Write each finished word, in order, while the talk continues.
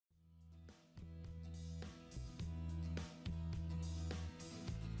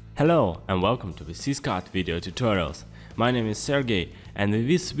Hello and welcome to the Syscart video tutorials. My name is Sergey, and in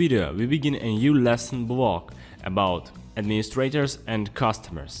this video we begin a new lesson block about administrators and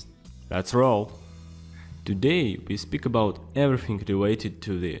customers. Let's roll! Today we speak about everything related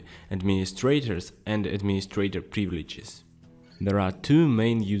to the administrators and administrator privileges. There are two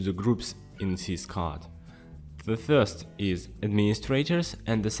main user groups in Syscart. The first is administrators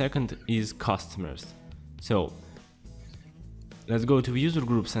and the second is customers. So let's go to user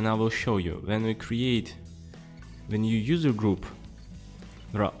groups and I will show you. When we create the new user group,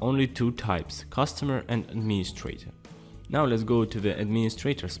 there are only two types, customer and administrator. Now let's go to the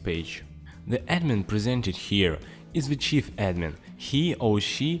administrators page. The admin presented here is the chief admin. He or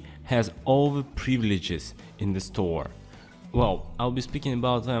she has all the privileges in the store. Well, I'll be speaking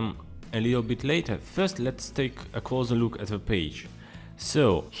about them a little bit later. First, let's take a closer look at the page.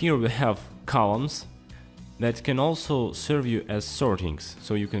 So here we have columns that can also serve you as sortings,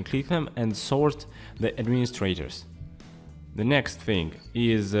 so you can click them and sort the administrators. The next thing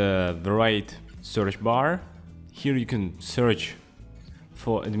is the right search bar. Here you can search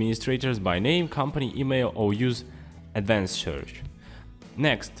for administrators by name, company, email, or use advanced search.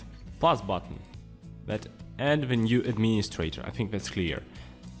 Next, plus button that add the new administrator. I think that's clear.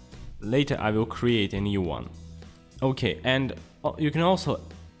 Later I will create a new one. Okay, and you can also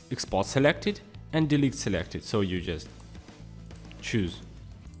export selected and delete selected, so you just choose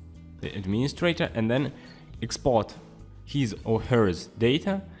the administrator and then export his or hers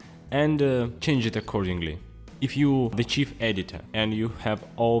data and change it accordingly if you are the chief editor and you have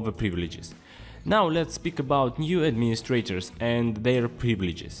all the privileges. Now let's speak about new administrators and their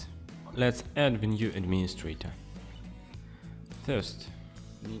privileges. Let's add the new administrator. First,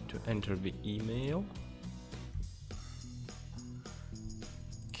 we need to enter the email.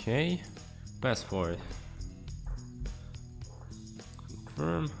 Okay. Password.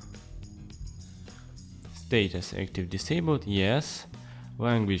 Confirm. Status active disabled, yes.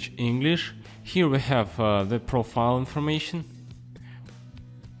 Language English. Here we have the profile information.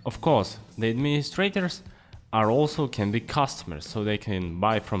 Of course, the administrators can be customers, so they can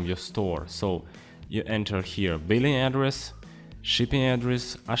buy from your store. So you enter here billing address, shipping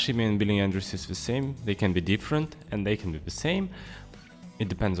address. Shipping and billing address is the same. They can be different and they can be the same. It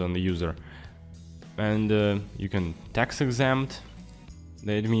depends on the user. And you can tax exempt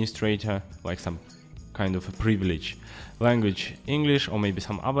the administrator, like some kind of a privilege. Language English or maybe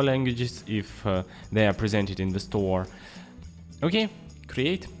some other languages if they are presented in the store. Okay,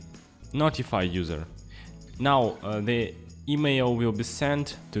 create, notify user. Now the email will be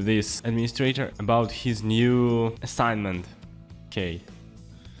sent to this administrator about his new assignment. Okay.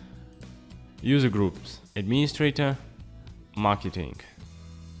 User groups, administrator, marketing.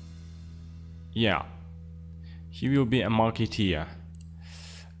 Yeah, he will be a marketeer.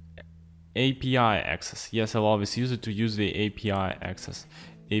 API access. Yes, allow this user to use the API access,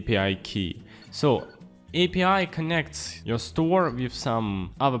 API key. So API connects your store with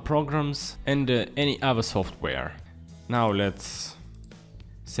some other programs and any other software. Now let's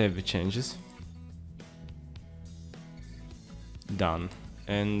save the changes. Done.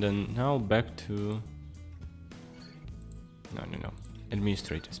 And then now back to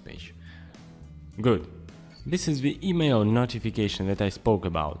administrators page. Good. This is the email notification that I spoke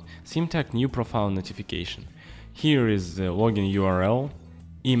about. Symtag new profile notification. Here is the login URL,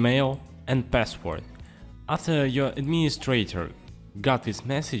 email and password. After your administrator got this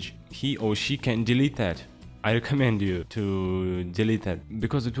message, he or she can delete that. I recommend you to delete that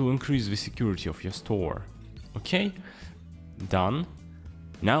because it will increase the security of your store. Okay? Done.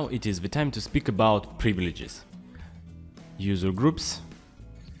 Now it is the time to speak about privileges. User groups.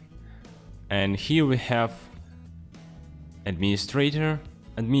 And here we have administrator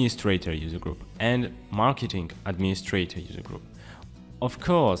user group and marketing administrator user group. Of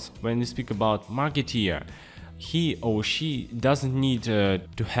course, when we speak about marketeer, he or she doesn't need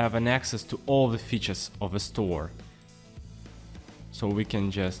to have an access to all the features of a store. So we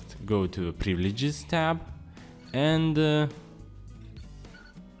can just go to privileges tab and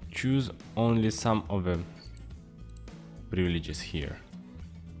choose only some of the privileges here.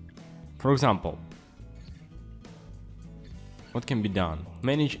 For example, what can be done?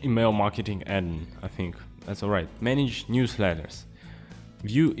 Manage email marketing admin. I think that's alright. Manage newsletters.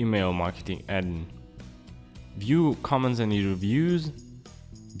 View email marketing admin. View comments and reviews.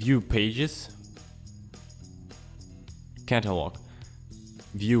 View pages. Catalog.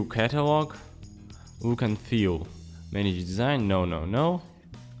 View catalog. Look and feel. Manage design. No.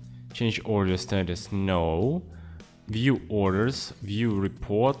 Change order status. No. View orders. View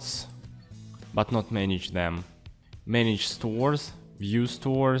reports, but not manage them. Manage stores, view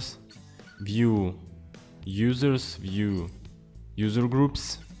stores, view users, view user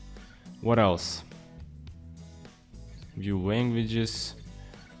groups. What else? View languages.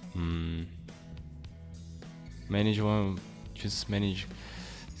 Manage one, just manage.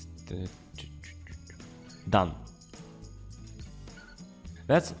 Done.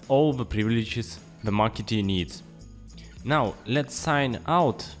 That's all the privileges the marketer needs. Now let's sign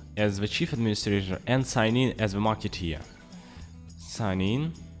out as the chief administrator and sign in as the marketeer. Sign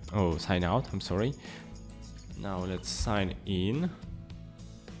in. Oh, sign out, I'm sorry. Now let's sign in.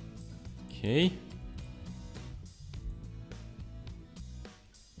 Okay.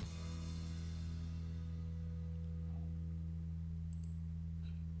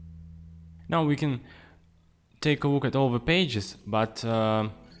 Now we can take a look at all the pages, but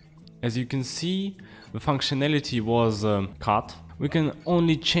as you can see, the functionality was cut. We can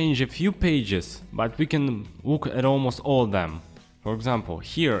only change a few pages, but we can look at almost all of them. For example,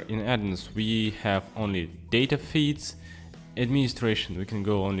 here in add-ins we have only data feeds, administration, we can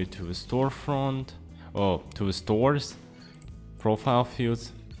go only to the storefront or to the stores, profile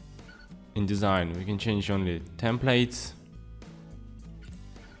fields. In design we can change only templates.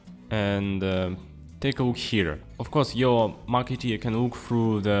 And take a look here. Of course, your marketer can look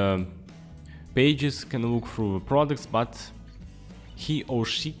through the pages, can look through the products, but he or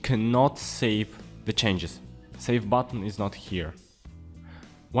she cannot save the changes. Save button is not here.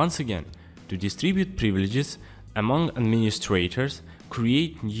 Once again, to distribute privileges among administrators,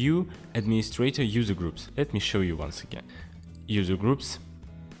 create new administrator user groups. Let me show you once again. User groups,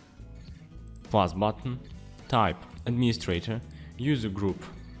 plus button, type administrator, user group,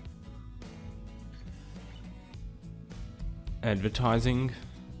 advertising,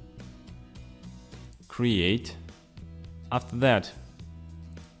 create. After that,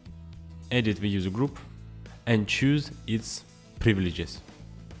 edit the user group and choose its privileges.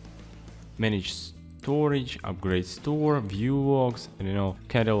 Manage storage, upgrade store, view logs,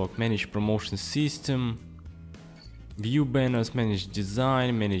 catalog, manage promotion system, view banners, manage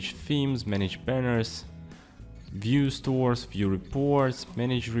design, manage themes, manage banners, view stores, view reports,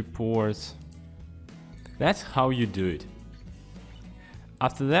 manage reports. That's how you do it.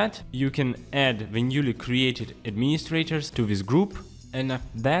 After that, you can add the newly created administrators to this group, and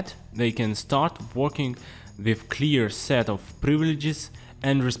after that, they can start working with clear set of privileges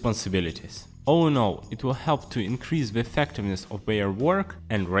and responsibilities. All in all, it will help to increase the effectiveness of their work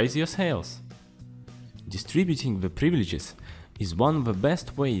and raise your sales. Distributing the privileges is one of the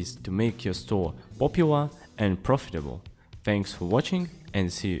best ways to make your store popular and profitable. Thanks for watching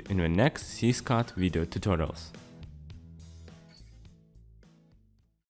and see you in the next Syscart video tutorials.